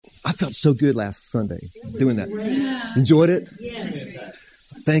felt so good last Sunday doing that. Enjoyed it? Yes.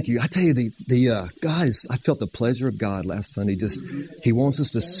 Thank you. I tell you, God is, I felt the pleasure of God last Sunday. Just, He wants us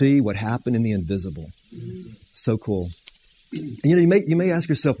to see what happened in the invisible. So cool. And, you may ask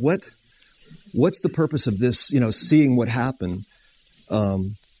yourself, what's the purpose of this, seeing what happened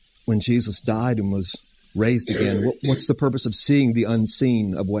when Jesus died and was raised again? What's the purpose of seeing the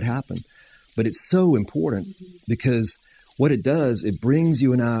unseen of what happened? But it's so important because what it does, it brings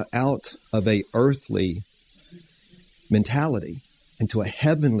you and I out of a earthly mentality into a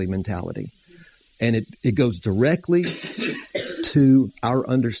heavenly mentality. And it goes directly to our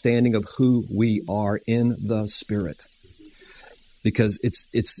understanding of who we are in the Spirit. Because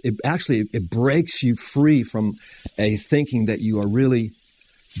it breaks you free from a thinking that you are really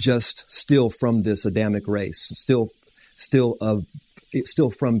just still from this Adamic race, still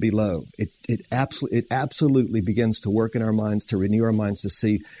from below. It absolutely begins to work in our minds, to renew our minds, to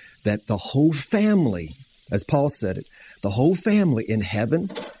see that the whole family, as Paul said it, the whole family in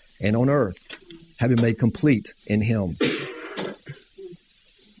heaven and on earth have been made complete in Him.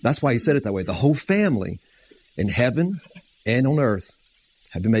 That's why he said it that way. The whole family in heaven and on earth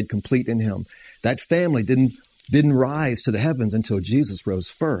have been made complete in Him. That family didn't rise to the heavens until Jesus rose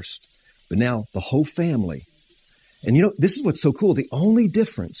first. But now the whole family. And this is what's so cool. The only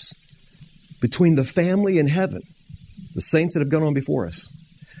difference between the family in heaven, the saints that have gone on before us,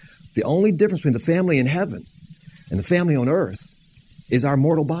 the only difference between the family in heaven and the family on earth is our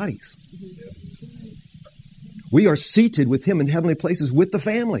mortal bodies. We are seated with Him in heavenly places with the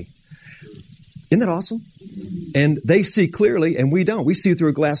family. Isn't that awesome? And they see clearly, and we don't. We see through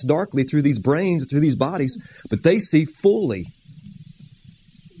a glass darkly, through these brains, through these bodies, but they see fully.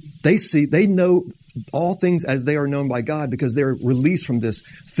 They know all things as they are known by God because they're released from this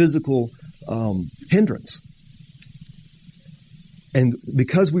physical hindrance. And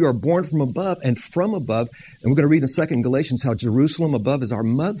because we are born from above, and we're going to read in 2 Galatians how Jerusalem above is our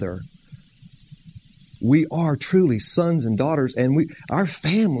mother, we are truly sons and daughters, and our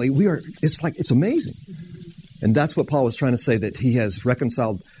family, it's amazing. And that's what Paul was trying to say, that he has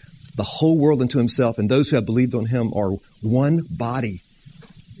reconciled the whole world into himself, and those who have believed on him are one body,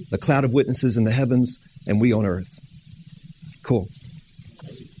 the cloud of witnesses in the heavens, and we on earth. Cool.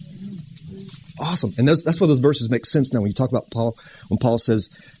 Awesome. And that's why those verses make sense now when you talk about Paul, when Paul says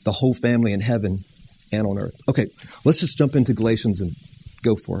the whole family in heaven and on earth. Okay, let's just jump into Galatians and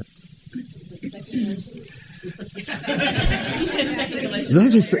go for it. Did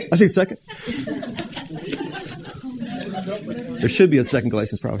I say second? There should be a second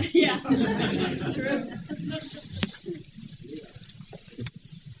Galatians, probably. Yeah. True.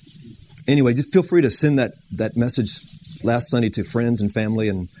 Anyway, just feel free to send that message last Sunday to friends and family,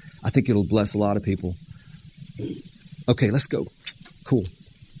 and I think it'll bless a lot of people. Okay, let's go. Cool.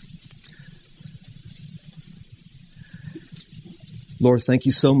 Lord, thank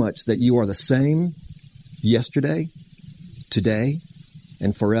you so much that you are the same yesterday, today,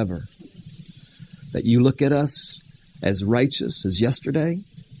 and forever. That you look at us as righteous as yesterday,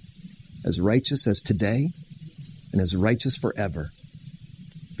 as righteous as today, and as righteous forever,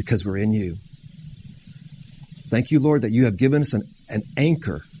 because we're in you. Thank you, Lord, that you have given us an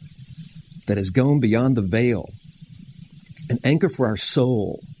anchor that has gone beyond the veil, an anchor for our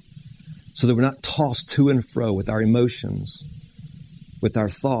soul, so that we're not tossed to and fro with our emotions, with our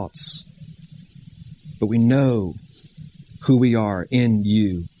thoughts, but we know who we are in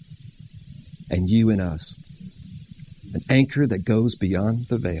you and you in us. An anchor that goes beyond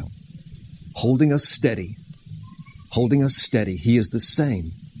the veil, holding us steady, holding us steady. He is the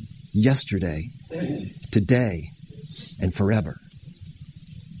same yesterday, today, and forever.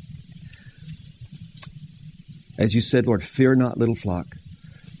 As you said, Lord, fear not, little flock,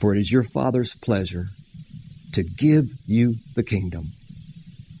 for it is your Father's pleasure to give you the kingdom.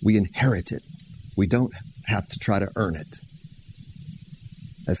 We inherit it. We don't have to try to earn it.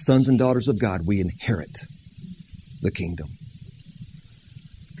 As sons and daughters of God, we inherit the kingdom.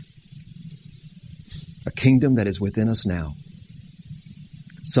 A kingdom that is within us now.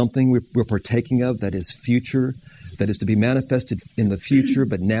 Something we're partaking of that is future, that is to be manifested in the future,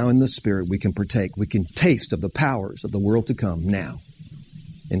 but now in the Spirit we can partake. We can taste of the powers of the world to come now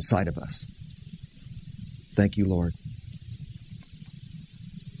inside of us. Thank you, Lord.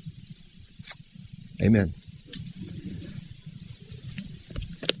 Amen.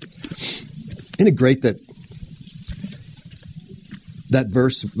 Isn't it great that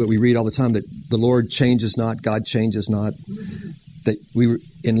verse that we read all the time, that the Lord changes not, God changes not, that we,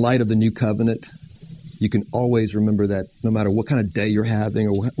 in light of the new covenant, you can always remember that no matter what kind of day you're having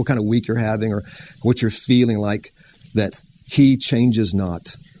or what kind of week you're having or what you're feeling like, that He changes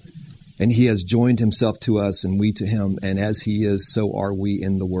not. And he has joined himself to us and we to him. And as he is, so are we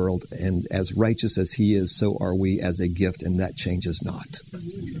in the world. And as righteous as he is, so are we as a gift. And that changes not.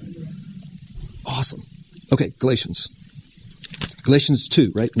 Awesome. Okay, Galatians. Galatians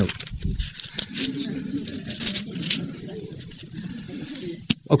 2, right? No.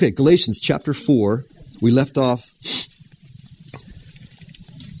 Okay, Galatians chapter 4. We left off.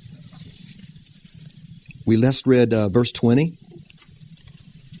 We last read verse 20.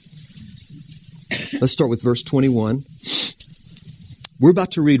 Let's start with verse 21. We're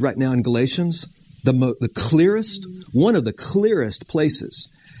about to read right now in Galatians the clearest, one of the clearest places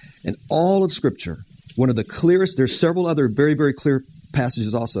in all of Scripture. One of the clearest, there's several other very, very clear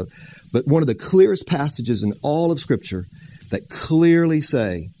passages also, but one of the clearest passages in all of Scripture that clearly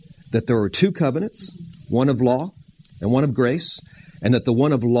say that there are two covenants, one of law and one of grace, and that the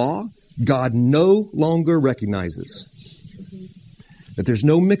one of law God no longer recognizes. That there's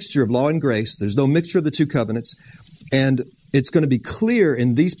no mixture of law and grace. There's no mixture of the two covenants. And it's going to be clear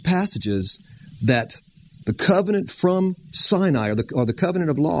in these passages that the covenant from Sinai, or the covenant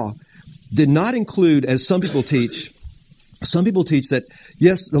of law, did not include, as some people teach that,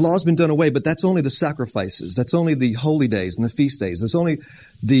 yes, the law has been done away, but that's only the sacrifices. That's only the holy days and the feast days. That's only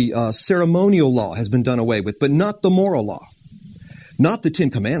the ceremonial law has been done away with, but not the moral law. Not the 10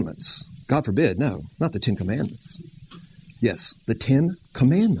 Commandments. God forbid, no, not the 10 Commandments. Yes, the 10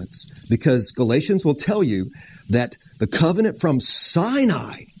 Commandments. Because Galatians will tell you that the covenant from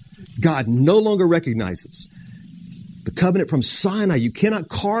Sinai, God no longer recognizes. The covenant from Sinai, you cannot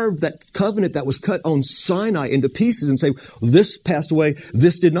carve that covenant that was cut on Sinai into pieces and say, this passed away,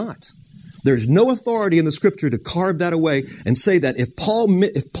 this did not. There's no authority in the Scripture to carve that away and say that if Paul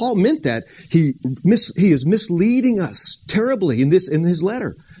meant that, he is misleading us terribly in his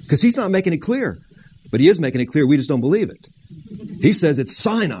letter, because he's not making it clear. But he is making it clear, we just don't believe it. He says it's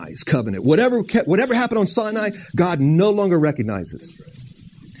Sinai's covenant. Whatever happened on Sinai, God no longer recognizes.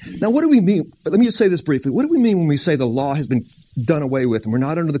 Now, what do we mean? Let me just say this briefly. What do we mean when we say the law has been done away with and we're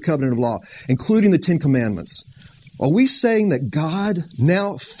not under the covenant of law, including the 10 Commandments? Are we saying that God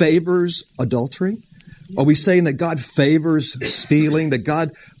now favors adultery? Are we saying that God favors stealing, that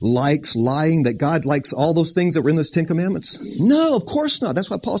God likes lying, that God likes all those things that were in those 10 Commandments? No, of course not.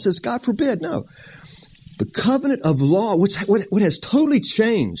 That's why Paul says, God forbid, no. The covenant of law, what has totally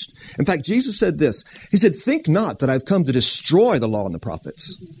changed. In fact, Jesus said this. He said, think not that I've come to destroy the law and the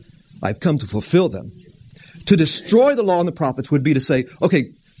prophets. I've come to fulfill them. To destroy the law and the prophets would be to say,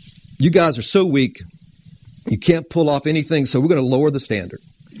 okay, you guys are so weak, you can't pull off anything, so we're going to lower the standard.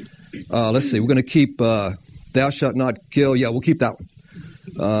 Let's see, we're going to keep thou shalt not kill. Yeah, we'll keep that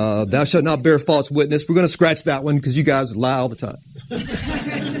one. Thou shalt not bear false witness. We're going to scratch that one because you guys lie all the time.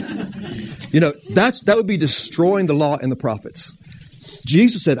 That would be destroying the law and the prophets.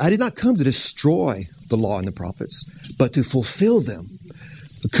 Jesus said, I did not come to destroy the law and the prophets, but to fulfill them.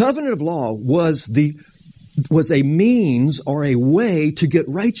 The covenant of law was a means or a way to get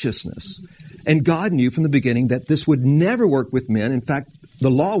righteousness. And God knew from the beginning that this would never work with men. In fact, the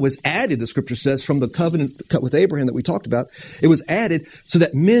law was added, the Scripture says, from the covenant cut with Abraham that we talked about. It was added so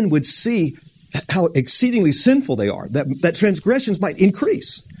that men would see how exceedingly sinful they are, that transgressions might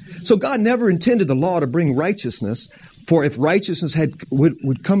increase. So God never intended the law to bring righteousness, for if righteousness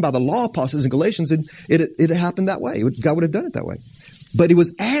would come by the law, Paul says in Galatians, it happened that way. God would have done it that way. But it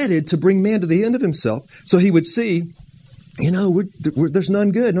was added to bring man to the end of himself, so he would see, there's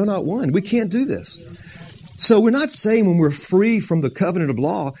none good, no, not one. We can't do this. So we're not saying when we're free from the covenant of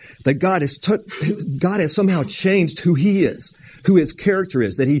law that God has somehow changed who he is, who his character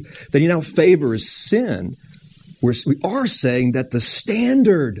is, that he now favors sin. We are saying that the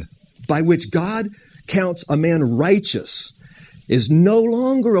standard by which God counts a man righteous is no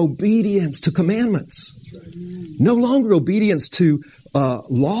longer obedience to commandments, no longer obedience to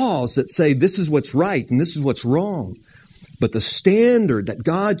laws that say this is what's right and this is what's wrong. But the standard that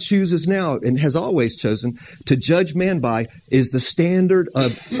God chooses now and has always chosen to judge man by is the standard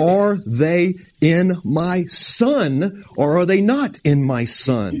of, are they in my Son or are they not in my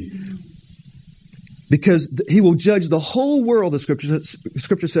Son? Because he will judge the whole world, the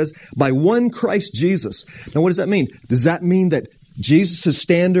Scripture says, by one Christ Jesus. Now, what does that mean? Does that mean that Jesus'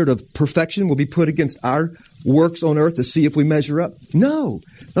 standard of perfection will be put against our works on earth to see if we measure up? No.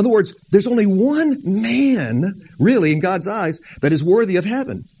 In other words, there's only one man, really, in God's eyes, that is worthy of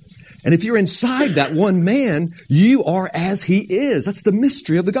heaven. And if you're inside that one man, you are as he is. That's the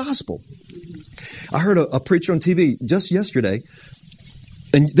mystery of the gospel. I heard a preacher on TV just yesterday,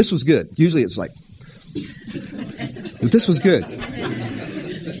 and this was good. Usually it's like, but this was good.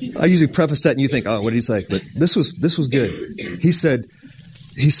 I usually preface that and you think, oh, what did he say? But this was good. He said,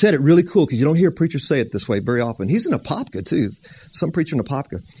 he said it really cool because you don't hear preachers say it this way very often. He's in Apopka too. Some preacher in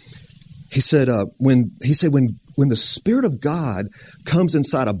Apopka. He said when the Spirit of God comes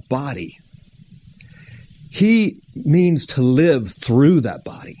inside a body, he means to live through that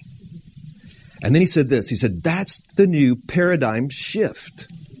body. And then he said this. He said, that's the new paradigm shift.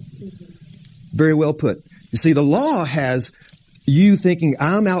 Very well put. You see, the law has you thinking,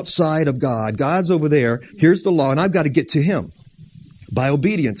 I'm outside of God. God's over there. Here's the law, and I've got to get to him by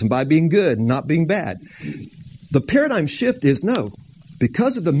obedience and by being good and not being bad. The paradigm shift is no.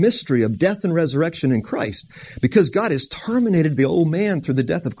 Because of the mystery of death and resurrection in Christ, because God has terminated the old man through the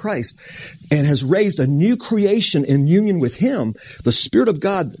death of Christ and has raised a new creation in union with him, the Spirit of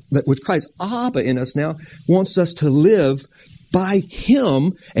God, that with Christ Abba in us now, wants us to live by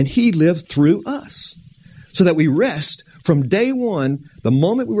him, and he lived through us. So that we rest from day one, the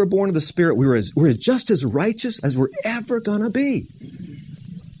moment we were born of the Spirit, we're just as righteous as we're ever going to be.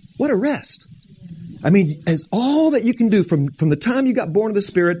 What a rest. I mean, as all that you can do from the time you got born of the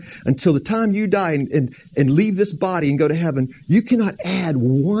Spirit until the time you die and leave this body and go to heaven, you cannot add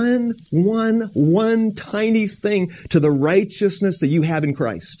one tiny thing to the righteousness that you have in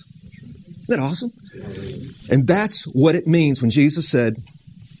Christ. Isn't that awesome? And that's what it means when Jesus said,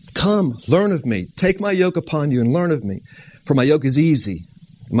 come, learn of me. Take my yoke upon you and learn of me. For my yoke is easy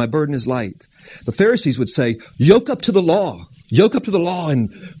and my burden is light. The Pharisees would say, yoke up to the law. Yoke up to the law and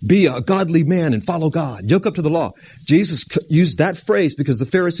be a godly man and follow God. Yoke up to the law. Jesus used that phrase because the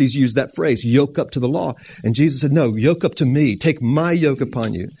Pharisees used that phrase, yoke up to the law. And Jesus said, no, yoke up to me. Take my yoke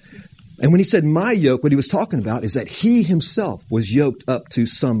upon you. And when he said my yoke, what he was talking about is that he himself was yoked up to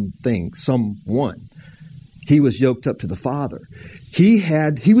something, someone. He was yoked up to the Father.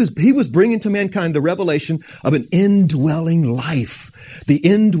 He was bringing to mankind the revelation of an indwelling life. The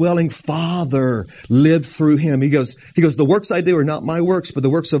indwelling Father lived through him. He goes, the works I do are not my works, but the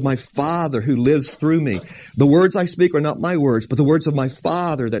works of my Father who lives through me. The words I speak are not my words, but the words of my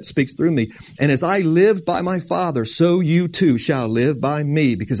Father that speaks through me. And as I live by my Father, so you too shall live by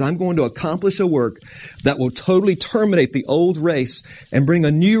me, because I'm going to accomplish a work that will totally terminate the old race and bring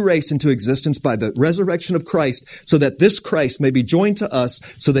a new race into existence by the resurrection of Christ, so that this Christ may be joined to us,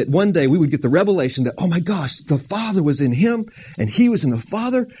 so that one day we would get the revelation that, oh my gosh, the Father was in him and he was in the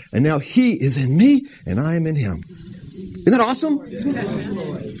Father, and now he is in me and I am in him. Isn't that awesome?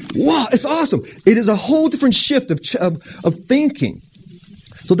 Wow, it's awesome. It is a whole different shift of thinking.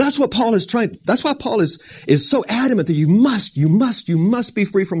 So that's what Paul is trying. That's why Paul is so adamant that you must be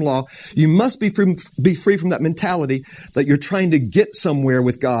free from law. You must be free from that mentality that you're trying to get somewhere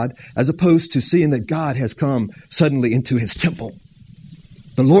with God, as opposed to seeing that God has come suddenly into his temple.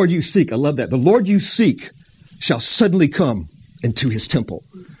 The Lord you seek, I love that. The Lord you seek shall suddenly come into his temple.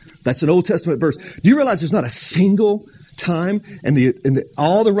 That's an Old Testament verse. Do you realize there's not a single time in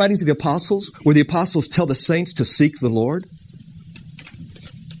all the writings of the apostles where the apostles tell the saints to seek the Lord?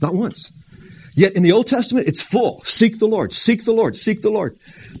 Not once. Yet in the Old Testament, it's full. Seek the Lord, seek the Lord, seek the Lord.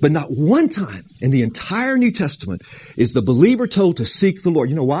 But not one time in the entire New Testament is the believer told to seek the Lord.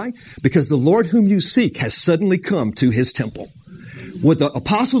 You know why? Because the Lord whom you seek has suddenly come to his temple. What the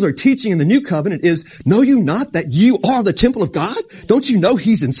apostles are teaching in the New Covenant is, know you not that you are the temple of God? Don't you know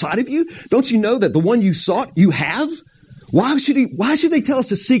he's inside of you? Don't you know that the one you sought, you have? Why should they tell us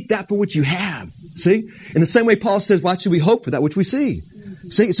to seek that for which you have? See? In the same way Paul says, why should we hope for that which we see?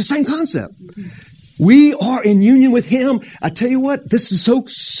 See, it's the same concept. We are in union with him. I tell you what, this is so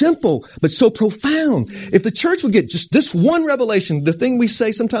simple, but so profound. If the church would get just this one revelation, the thing we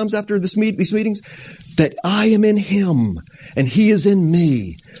say sometimes after these meetings, that I am in him and he is in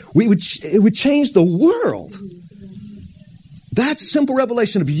me, it would change the world. That simple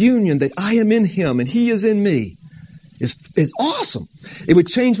revelation of union, that I am in him and he is in me, is awesome. It would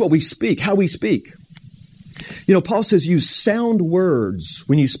change what we speak, how we speak. You know, Paul says use sound words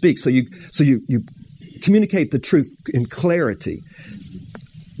when you speak, so you communicate the truth in clarity.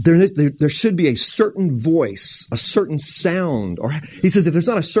 There should be a certain voice, a certain sound. Or he says, if there's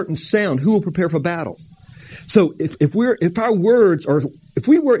not a certain sound, who will prepare for battle? So if we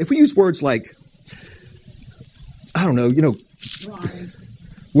use words like, I don't know, strive.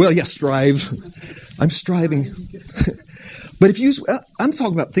 Well, yes, strive. I'm striving. But I'm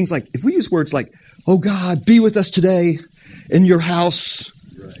talking about things like, if we use words like, oh God, be with us today in your house,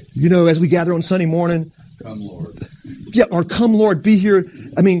 right, as we gather on Sunday morning. Come, Lord. Yeah, or come, Lord, be here.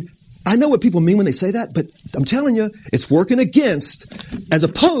 I mean, I know what people mean when they say that, but I'm telling you, it's working against, as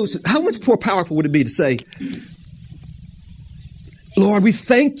opposed, how much more powerful would it be to say, Lord, we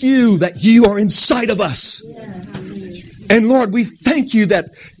thank you that you are inside of us. Yes. And Lord, we thank you that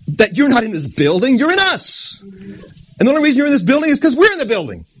you're not in this building, you're in us. And the only reason you're in this building is because we're in the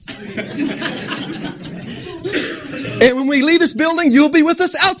building. And when we leave this building, you'll be with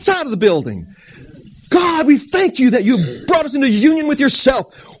us outside of the building. God, we thank you that you brought us into union with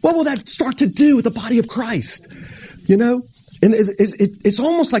yourself. What will that start to do with the body of Christ? You know? And it's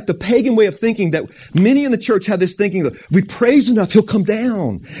almost like the pagan way of thinking that many in the church have this thinking that if we praise enough, he'll come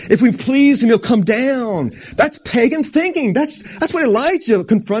down. If we please him, he'll come down. That's pagan thinking. That's what Elijah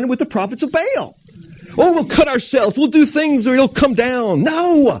confronted with the prophets of Baal. Oh, we'll cut ourselves. We'll do things or he'll come down.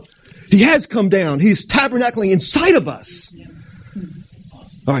 No! He has come down. He's tabernacling inside of us.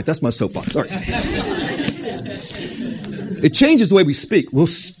 All right, that's my soapbox. All right. It changes the way we speak.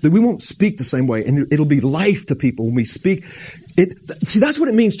 We won't speak the same way, and it'll be life to people when we speak. See, that's what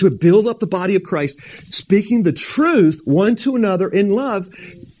it means to build up the body of Christ, speaking the truth one to another in love.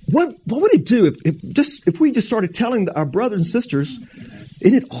 What would it do if we just started telling our brothers and sisters,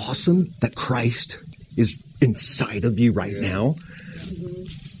 isn't it awesome that Christ is inside of you right now?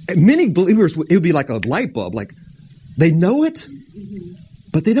 And many believers, it would be like a light bulb. Like, they know it,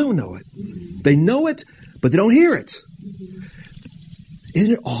 but they don't know it. They know it, but they don't hear it.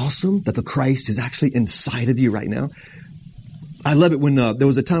 Isn't it awesome that the Christ is actually inside of you right now? I love it when there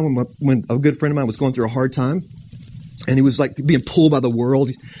was a time when a good friend of mine was going through a hard time, and he was like being pulled by the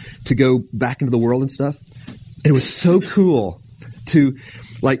world to go back into the world and stuff. And it was so cool to,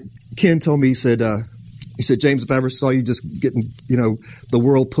 like Ken told me, he said, James, if I ever saw you just getting, the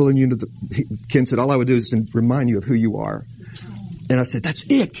world pulling you into Ken said, all I would do is to remind you of who you are. And I said, that's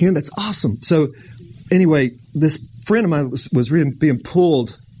it, Ken, that's awesome. So anyway, this friend of mine was really being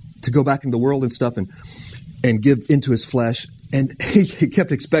pulled to go back into the world and stuff and give into his flesh. And he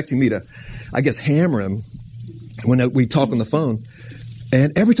kept expecting me to, I guess, hammer him when we talk on the phone.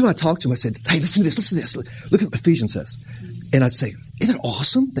 And every time I talked to him, I said, hey, listen to this. Look at what Ephesians says. And I'd say, isn't it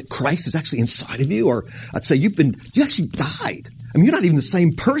awesome that Christ is actually inside of you? Or I'd say, you actually died. I mean, you're not even the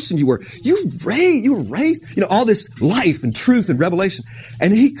same person you were. You were raised, all this life and truth and revelation.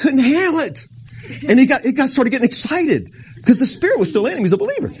 And he couldn't handle it. And he started getting excited because the Spirit was still in him. He's a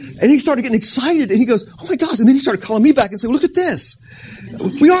believer. And he started getting excited and he goes, oh my gosh. And then he started calling me back and saying, look at this.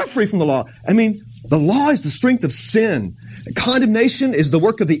 We are free from the law. I mean, the law is the strength of sin. Condemnation is the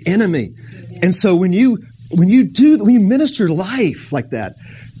work of the enemy. And so when you minister life like that,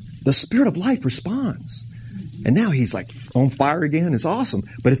 the Spirit of life responds. And now he's like on fire again. It's awesome.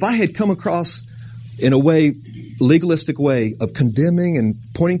 But if I had come across in a legalistic way of condemning and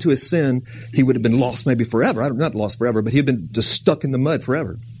pointing to his sin, he would have been lost maybe forever. Not lost forever, but he'd been just stuck in the mud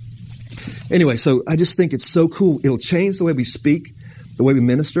forever. Anyway, so I just think it's so cool. It'll change the way we speak, the way we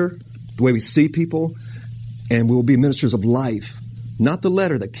minister, the way we see people, and we'll be ministers of life. Not the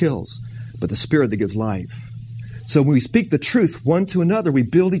letter that kills, but the Spirit that gives life. So when we speak the truth one to another, we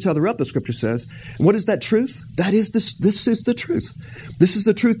build each other up, the Scripture says. And what is that truth? That is this is the truth. This is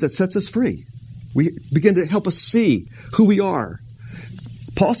the truth that sets us free. We begin to help us see who we are.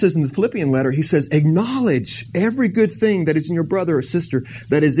 Paul says in the Philippian letter, he says, acknowledge every good thing that is in your brother or sister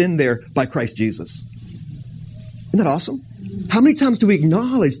that is in there by Christ Jesus. Isn't that awesome? How many times do we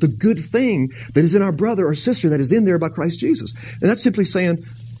acknowledge the good thing that is in our brother or sister that is in there by Christ Jesus? And that's simply saying,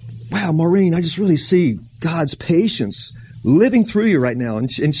 wow, Maureen, I just really see God's patience living through you right now. And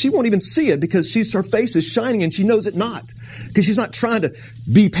she won't even see it because her face is shining and she knows it not. Because she's not trying to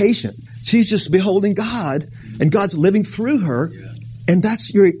be patient. She's just beholding God and God's living through her. And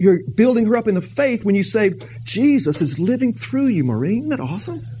that's you're building her up in the faith when you say, Jesus is living through you, Maureen. Isn't that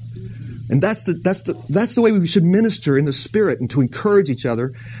awesome? And that's the way we should minister in the Spirit and to encourage each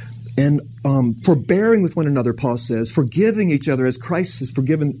other. And forbearing with one another, Paul says, forgiving each other as Christ has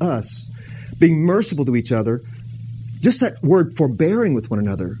forgiven us, being merciful to each other. Just that word, forbearing with one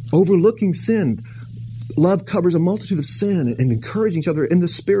another, overlooking sin. Love covers a multitude of sin and encouraging each other in the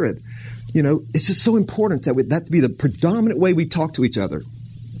Spirit. It's just so important that to be the predominant way we talk to each other.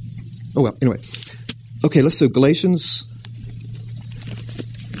 Oh, well, anyway. Okay, let's do Galatians.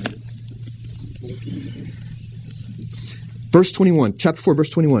 Verse 21, chapter 4, verse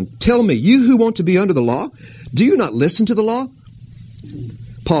 21. Tell me, you who want to be under the law, do you not listen to the law?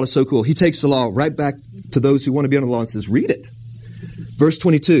 Paul is so cool. He takes the law right back to those who want to be under the law and says, read it. Verse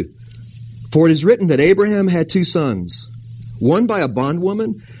 22. For it is written that Abraham had two sons, one by a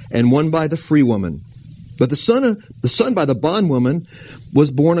bondwoman and one by the free woman. But the son by the bondwoman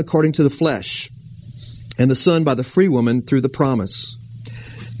was born according to the flesh, and the son by the free woman through the promise.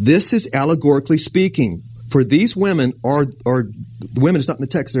 This is allegorically speaking. For these women are women is not in the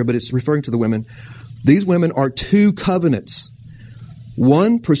text there, but it's referring to the women. These women are two covenants.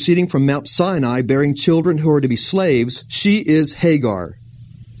 One proceeding from Mount Sinai, bearing children who are to be slaves. She is Hagar.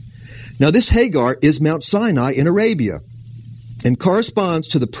 Now this Hagar is Mount Sinai in Arabia and corresponds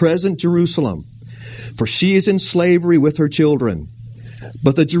to the present Jerusalem, for she is in slavery with her children.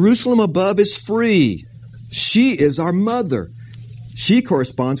 But the Jerusalem above is free. She is our mother. She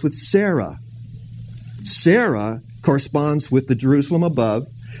corresponds with Sarah. Sarah corresponds with the Jerusalem above,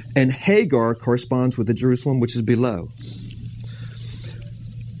 and Hagar corresponds with the Jerusalem which is below.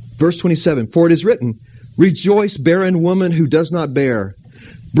 Verse 27, for it is written, rejoice, barren woman who does not bear.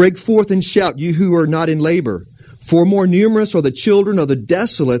 Break forth and shout, you who are not in labor. For more numerous are the children of the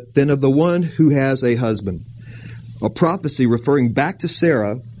desolate than of the one who has a husband. A prophecy referring back to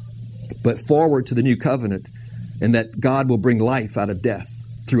Sarah, but forward to the new covenant, and that God will bring life out of death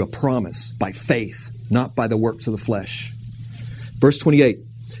through a promise, by faith, not by the works of the flesh. Verse 28,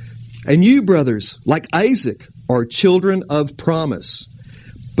 and you, brothers, like Isaac, are children of promise.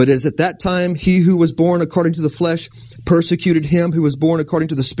 But as at that time he who was born according to the flesh persecuted him who was born according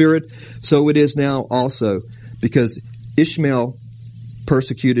to the Spirit, so it is now also. Because Ishmael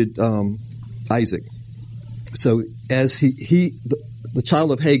persecuted Isaac. So as the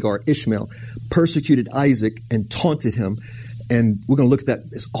child of Hagar, Ishmael, persecuted Isaac and taunted him. And we're going to look at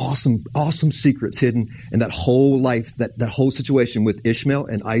that. There's awesome secrets hidden in that whole life, that whole situation with Ishmael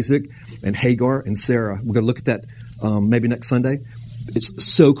and Isaac and Hagar and Sarah. We're going to look at that maybe next Sunday. It's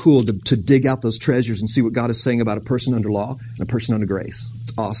so cool to dig out those treasures and see what God is saying about a person under law and a person under grace.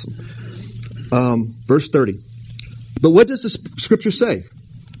 It's awesome. Verse 30. But what does the scripture say?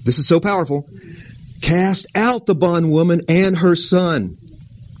 This is so powerful. Cast out the bondwoman and her son.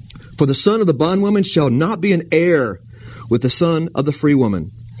 For the son of the bondwoman shall not be an heir with the son of the free woman.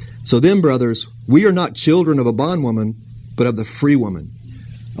 So then, brothers, we are not children of a bondwoman, but of the free woman.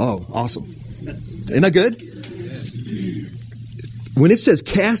 Oh, awesome. Isn't that good? When it says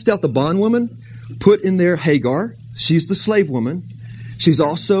cast out the bondwoman, put in there Hagar. She's the slave woman. She's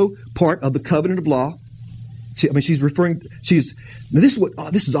also part of the covenant of law. This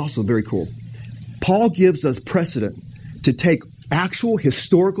is also very cool. Paul gives us precedent to take actual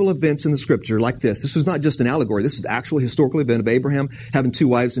historical events in the scripture like this. This is not just an allegory. This is an actual historical event of Abraham having 2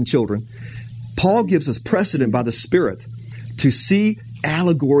 wives and children. Paul gives us precedent by the Spirit to see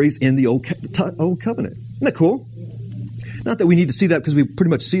allegories in the Old Covenant. Isn't that cool? Not that we need to see that because we pretty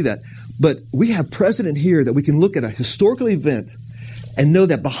much see that, but we have precedent here that we can look at a historical event and know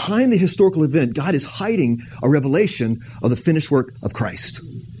that behind the historical event, God is hiding a revelation of the finished work of Christ.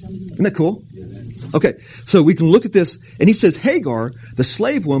 Isn't that cool? Okay, so we can look at this, and he says Hagar, the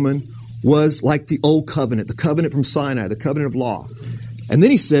slave woman, was like the old covenant, the covenant from Sinai, the covenant of law. And then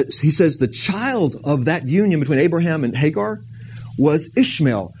he says the child of that union between Abraham and Hagar was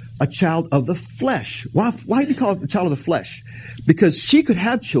Ishmael, a child of the flesh. Why do you call it the child of the flesh? Because she could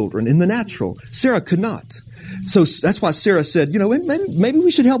have children in the natural. Sarah could not. So that's why Sarah said, maybe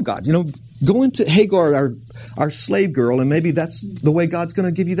we should help God. Go into Hagar, our slave girl, and maybe that's the way God's going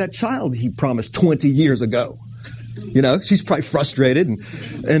to give you that child he promised 20 years ago. She's probably frustrated.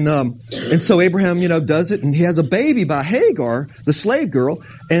 And so Abraham, does it, and he has a baby by Hagar, the slave girl,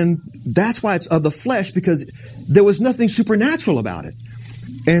 and that's why it's of the flesh, because there was nothing supernatural about it.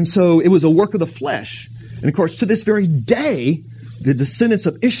 And so it was a work of the flesh. And of course, to this very day, the descendants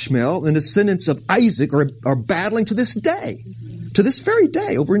of Ishmael and the descendants of Isaac are battling to this day, to this very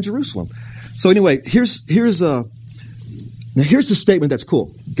day over in Jerusalem. So anyway, here's the statement that's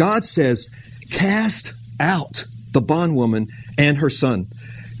cool. God says, cast out the bondwoman and her son.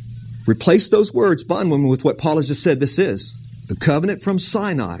 Replace those words, bondwoman, with what Paul has just said this is. The covenant from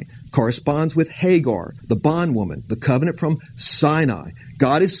Sinai corresponds with Hagar, the bondwoman, the covenant from Sinai.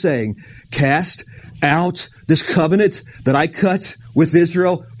 God is saying, cast out this covenant that I cut with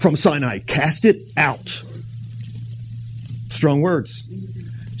Israel from Sinai. Cast it out. Strong words.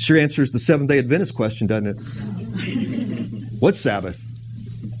 Sure answers the Seventh-day Adventist question, doesn't it? What's Sabbath?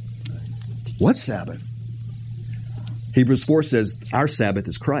 What's Sabbath? Hebrews 4 says our Sabbath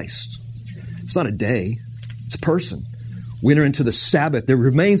is Christ. It's not a day. It's a person. We enter into the Sabbath. There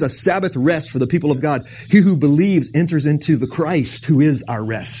remains a Sabbath rest for the people of God. He who believes enters into the Christ who is our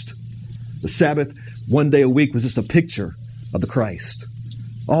rest. The Sabbath, one day a week, was just a picture of the Christ.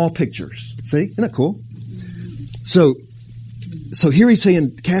 All pictures. See? Isn't that cool? So here he's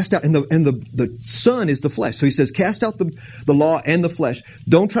saying cast out, and the son is the flesh. So he says cast out the law and the flesh.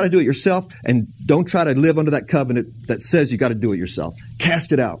 Don't try to do it yourself, and don't try to live under that covenant that says you got to do it yourself.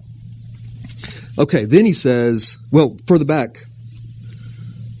 Cast it out. Okay, then he says, further back.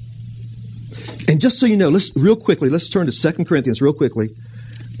 And just so you know, let's turn to 2 Corinthians real quickly.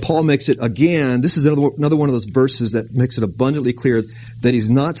 Paul makes it again, this is another one of those verses that makes it abundantly clear that he's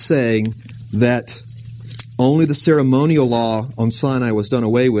not saying that only the ceremonial law on Sinai was done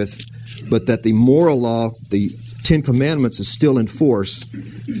away with, but that the moral law, the Ten Commandments, is still in force.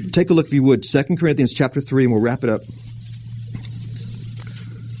 Take a look, if you would, 2 Corinthians chapter 3, and we'll wrap it up.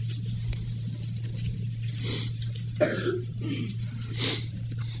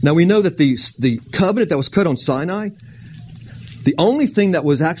 Now we know that the covenant that was cut on Sinai, the only thing that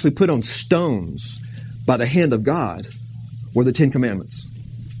was actually put on stones by the hand of God were the Ten Commandments.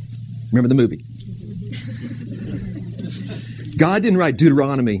 Remember the movie? God didn't write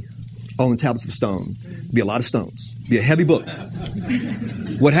Deuteronomy on the tablets of stone. It'd be a lot of stones. It'd be a heavy book.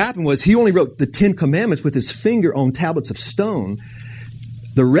 What happened was he only wrote the Ten Commandments with his finger on tablets of stone.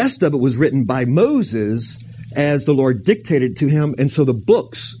 The rest of it was written by Moses as the Lord dictated to him. And so the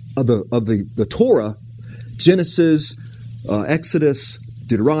books of the Torah, Genesis, Exodus,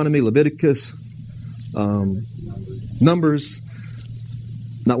 Deuteronomy, Leviticus, Numbers,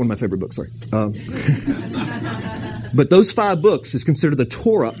 not one of my favorite books, sorry. But those 5 books is considered the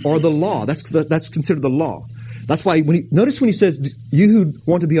Torah or the law. That's considered the law. That's why notice when he says, "You who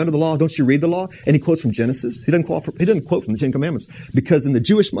want to be under the law, don't you read the law?" And he quotes from Genesis. He doesn't quote from the Ten Commandments, because in the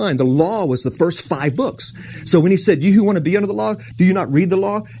Jewish mind, the law was the first 5 books. So when he said, "You who want to be under the law, do you not read the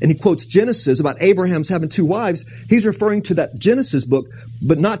law?" And he quotes Genesis about Abraham's having 2 wives, he's referring to that Genesis book,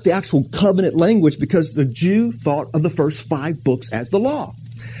 but not the actual covenant language, because the Jew thought of the first 5 books as the law.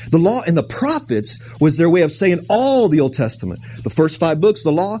 The law and the prophets was their way of saying all the Old Testament. The first 5 books,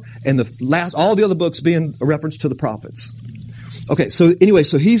 the law, and all the other books being a reference to the prophets. Okay, so anyway,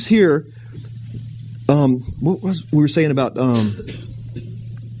 so he's here. What was we were saying about?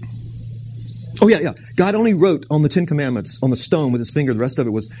 God only wrote on the Ten Commandments on the stone with his finger. The rest of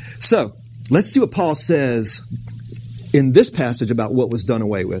it was. So let's see what Paul says in this passage about what was done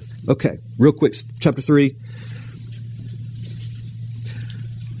away with. Okay, real quick, chapter 3.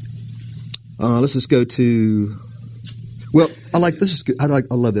 Let's just go to, well, I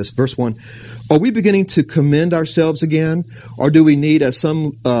love this. Verse 1. Are we beginning to commend ourselves again? Or do we need as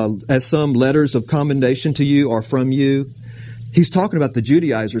some letters of commendation to you or from you? He's talking about the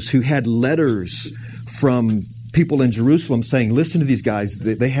Judaizers who had letters from people in Jerusalem saying, listen to these guys.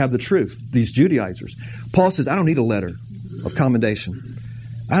 They have the truth, these Judaizers. Paul says, I don't need a letter of commendation.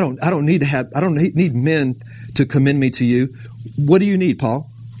 I don't need men to commend me to you. What do you need, Paul?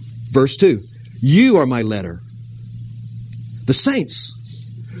 Verse 2. You are my letter, the saints,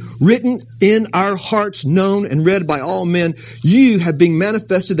 written in our hearts, known and read by all men. You have been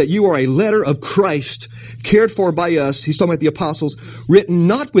manifested that you are a letter of Christ, cared for by us. He's talking about the apostles, written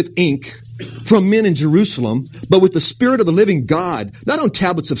not with ink from men in Jerusalem, but with the Spirit of the living God, not on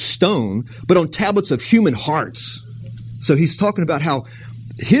tablets of stone, but on tablets of human hearts. So he's talking about how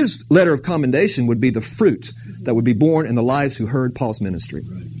his letter of commendation would be the fruit that would be born in the lives who heard Paul's ministry.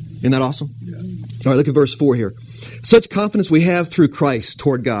 Isn't that awesome? Yeah. All right, look at verse 4 here. Such confidence we have through Christ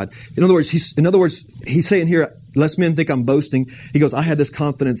toward God. In other words, he's saying here, lest men think I'm boasting. He goes, I have this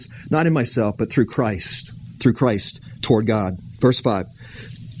confidence not in myself, but through Christ toward God. Verse 5.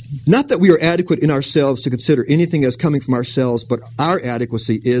 Not that we are adequate in ourselves to consider anything as coming from ourselves, but our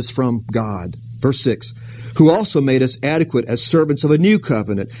adequacy is from God. Verse 6. Who also made us adequate as servants of a new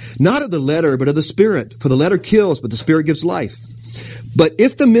covenant, not of the letter, but of the Spirit. For the letter kills, but the Spirit gives life. But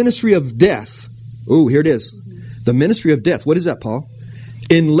if the ministry of death, here it is. The ministry of death. What is that, Paul?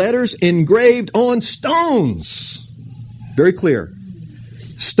 In letters engraved on stones. Very clear.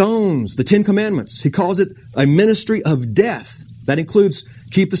 Stones, the Ten Commandments. He calls it a ministry of death. That includes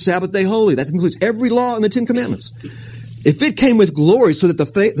keep the Sabbath day holy. That includes every law in the Ten Commandments. If it came with glory so that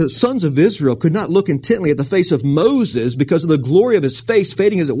the sons of Israel could not look intently at the face of Moses because of the glory of his face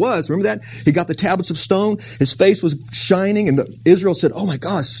fading as it was. Remember that? He got the tablets of stone. His face was shining and Israel said, oh my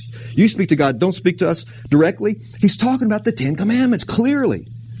gosh, you speak to God. Don't speak to us directly. He's talking about the Ten Commandments clearly.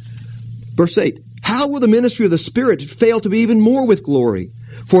 Verse 8. How will the ministry of the Spirit fail to be even more with glory?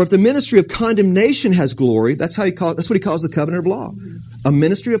 For if the ministry of condemnation has glory, that's what he calls the covenant of law. A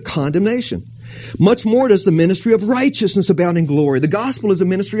ministry of condemnation. Much more does the ministry of righteousness abound in glory. The gospel is a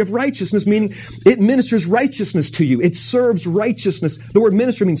ministry of righteousness, meaning it ministers righteousness to you. It serves righteousness. The word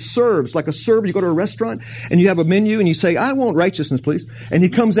ministry means serves. Like a server, you go to a restaurant and you have a menu and you say, I want righteousness, please. And he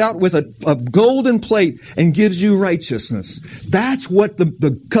comes out with a golden plate and gives you righteousness. That's what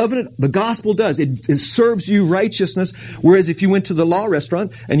the covenant, the gospel does. It serves you righteousness. Whereas if you went to the law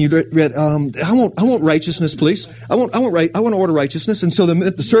restaurant and you read, I want righteousness, please. I want to order righteousness. And so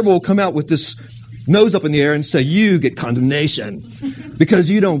the server will come out with this nose up in the air and say, you get condemnation because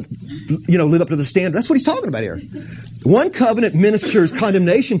you don't, live up to the standard. That's what he's talking about here. One covenant ministers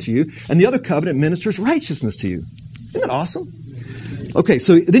condemnation to you and the other covenant ministers righteousness to you. Isn't that awesome? Okay,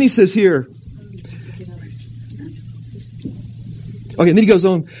 so then he says here, Okay, and then he goes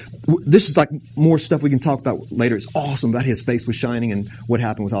on. This is like more stuff we can talk about later. It's awesome about his face was shining and what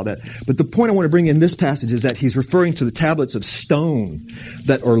happened with all that. But the point I want to bring in this passage is that he's referring to the tablets of stone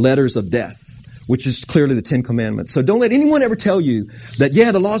that are letters of death, which is clearly the Ten Commandments. So don't let anyone ever tell you that,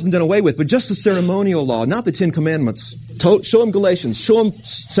 the law's been done away with, but just the ceremonial law, not the Ten Commandments. Show them Galatians. Show them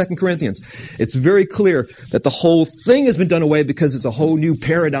 2 Corinthians. It's very clear that the whole thing has been done away because it's a whole new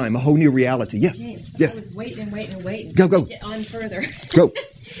paradigm, a whole new reality. Yes. James, Yes. I was waiting. Go. Get on further. Go.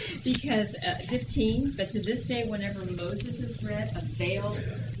 Because 15, but to this day, whenever Moses is read, a veil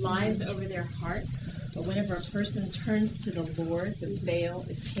lies over their heart. But whenever a person turns to the Lord, the veil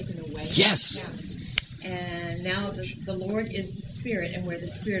is taken away. Yes. Yeah. And now the Lord is the Spirit, and where the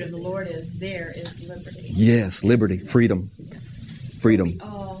Spirit of the Lord is, there is liberty. Yes, liberty, freedom. Freedom. We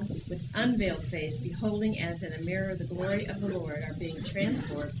all, with unveiled face, beholding as in a mirror the glory of the Lord, are being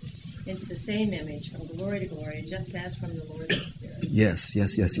transformed into the same image from glory to glory, just as from the Lord the Spirit. Yes.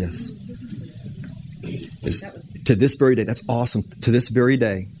 That was To this very day, that's awesome. To this very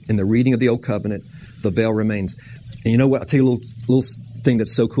day, in the reading of the Old Covenant, the veil remains. And you know what? I'll tell you a little thing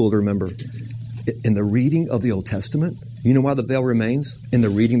that's so cool to remember. In the reading of the Old Testament, you know why the veil remains? In the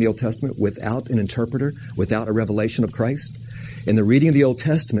reading of the Old Testament, without an interpreter, without a revelation of Christ. In the reading of the Old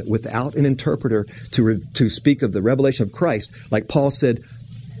Testament, without an interpreter to speak of the revelation of Christ, like Paul said,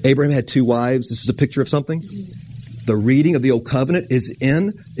 Abraham had 2 wives. This is a picture of something. The reading of the Old Covenant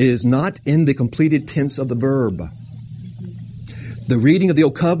is not in the completed tense of the verb. The reading of the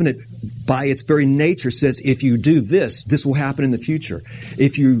Old Covenant, by its very nature, says, if you do this, this will happen in the future.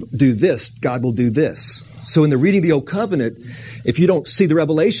 If you do this, God will do this. So in the reading of the Old Covenant, if you don't see the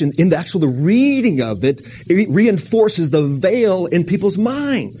revelation, in the reading of it, it reinforces the veil in people's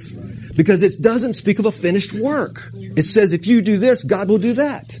minds. Because it doesn't speak of a finished work. It says, if you do this, God will do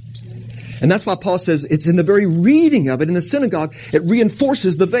that. And that's why Paul says it's in the very reading of it in the synagogue, it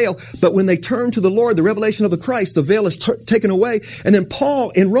reinforces the veil. But when they turn to the Lord, the revelation of the Christ, the veil is taken away. And then Paul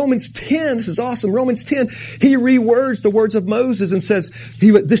in Romans 10, this is awesome, Romans 10, he rewords the words of Moses and says,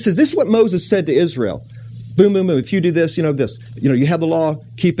 this is what Moses said to Israel. Boom, boom, boom. If you do this, this. You have the law,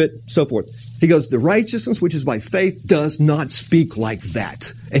 keep it, so forth. He goes, the righteousness which is by faith does not speak like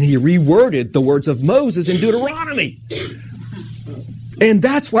that. And he reworded the words of Moses in Deuteronomy. And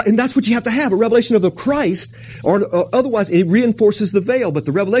that's what you have to have, a revelation of the Christ, or otherwise it reinforces the veil, but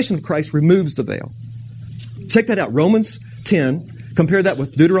the revelation of Christ removes the veil. Check that out, Romans 10, compare that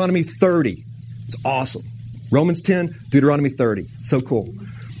with Deuteronomy 30. It's awesome. Romans 10, Deuteronomy 30. So cool.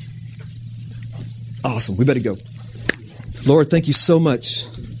 Awesome. We better go. Lord, thank you so much.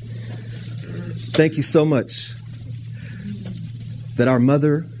 Thank you so much that our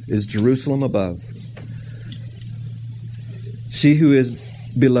mother is Jerusalem above. She who is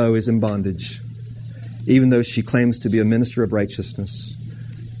below is in bondage, even though she claims to be a minister of righteousness,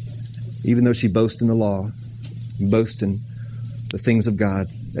 even though she boasts in the law, boasts in the things of God.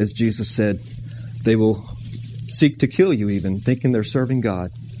 As Jesus said, they will seek to kill you even, thinking they're serving God,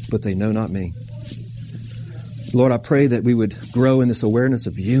 but they know not me. Lord, I pray that we would grow in this awareness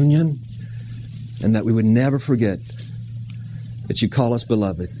of union and that we would never forget that you call us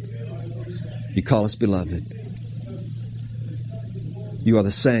beloved. You call us beloved. You are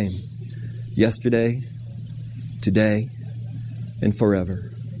the same yesterday, today, and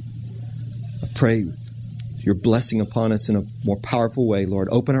forever. I pray your blessing upon us in a more powerful way, Lord.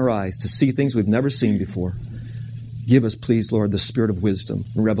 Open our eyes to see things we've never seen before. Give us, please, Lord, the spirit of wisdom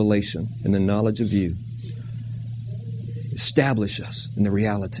and revelation and the knowledge of you. Establish us in the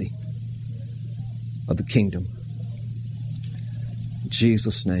reality of the kingdom. In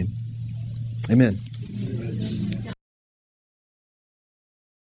Jesus' name, amen.